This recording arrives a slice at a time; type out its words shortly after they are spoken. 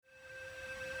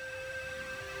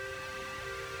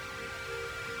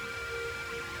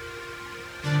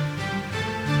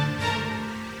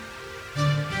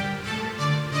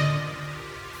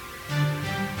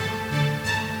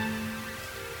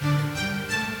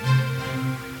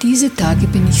Diese Tage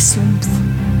bin ich Sumpf,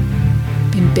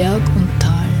 bin Berg und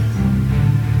Tal,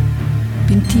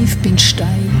 bin tief, bin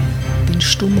steil, bin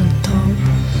stumm und taub.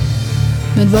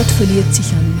 Mein Wort verliert sich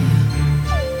an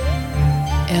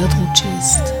mir. Erdrutsch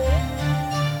ist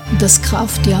und das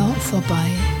Kraftjahr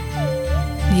vorbei.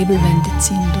 Nebelwände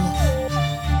ziehen durch,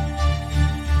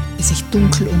 bis ich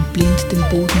dunkel und blind den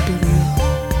Boden berühre.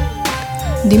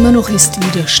 Und immer noch ist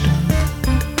Widerstand.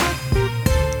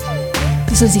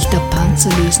 Wie soll sich der Panzer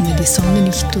lösen, wenn die Sonne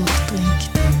nicht durchdringt,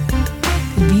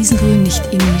 wenn Wiesengrün nicht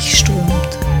in mich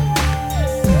strömt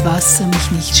und Wasser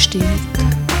mich nicht stillt?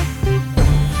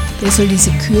 Wer soll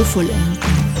diese Kür vollenden,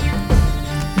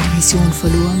 wenn die Vision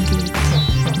verloren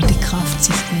geht und die Kraft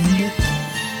sich wendet?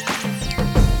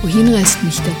 Wohin reißt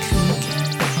mich der Krieg?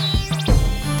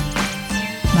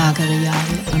 Magere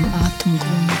Jahre am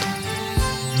Atemgrund,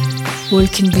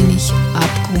 Wolken bin ich,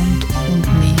 Abgrund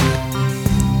und Meer.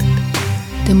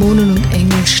 Dämonen und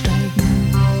Engel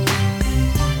steigen,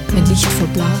 mein Licht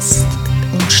verblasst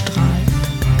und strahlt.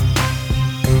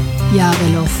 Jahre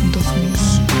laufen durch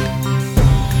mich,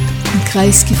 im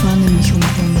Kreis gefangen mich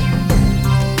umrunden.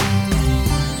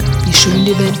 Wie schön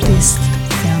die Welt ist,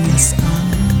 fernes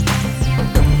Ahnen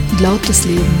und lautes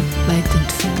Leben weit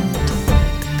entfernt.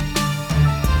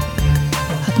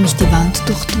 Hat mich die Wand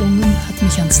durchdrungen, hat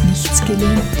mich ans Nichts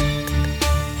gelehnt.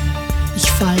 Ich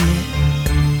falle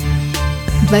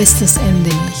und weiß das Ende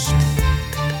nicht.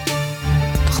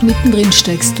 Doch mittendrin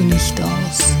steigst du nicht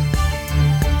aus.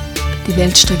 Die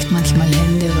Welt streckt manchmal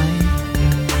Hände rein.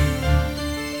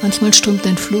 Manchmal strömt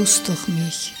ein Fluss durch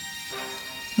mich,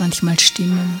 manchmal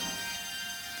Stimmen.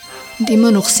 Und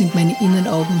immer noch sind meine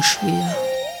Innenaugen schwer.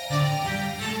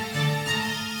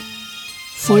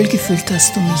 Vollgefüllt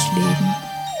hast du mich, Leben,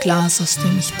 Glas, aus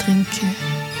dem ich trinke.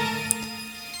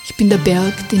 Ich bin der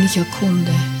Berg, den ich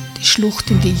erkunde, die Schlucht,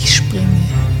 in die ich springe.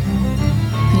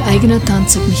 Mein eigener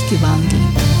Tanz hat mich gewandelt,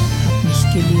 hat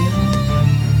mich gelehrt.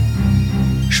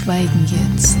 Schweigen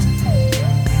jetzt.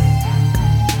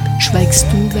 Schweigst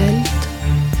du, Welt?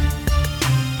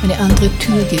 Eine andere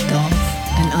Tür geht auf,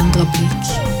 ein anderer Blick.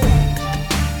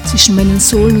 Zwischen meinen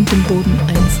Sohlen und dem Boden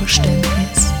ein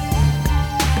Verständnis.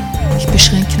 Ich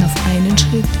beschränke auf einen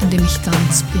Schritt, in dem ich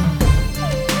ganz bin.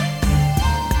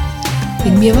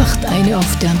 In mir wacht eine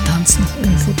auf, deren Tanz noch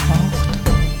unverbraucht,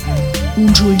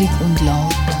 unschuldig und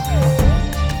laut.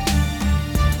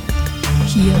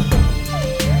 Hier,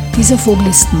 dieser Vogel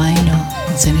ist meiner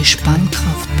und seine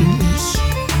Spannkraft bin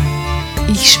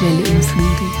ich. Ich schwelle im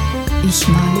Flügel, ich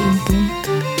male im Bunt,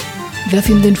 werf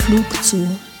ihm den Flug zu,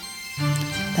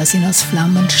 lass ihn aus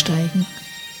Flammen steigen,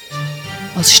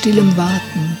 aus stillem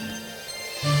Warten.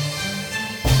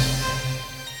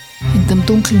 Hinterm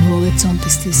dunklen Horizont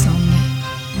ist die Sonne.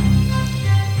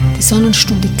 Die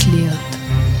Sonnenstunde klärt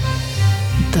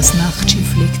und das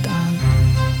Nachtschiff legt an.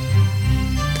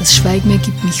 Das Schweigen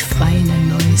ergibt mich frei in ein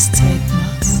neues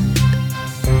Zeitmaß.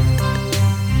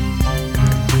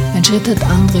 Mein Schritt hat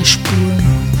andere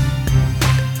Spuren,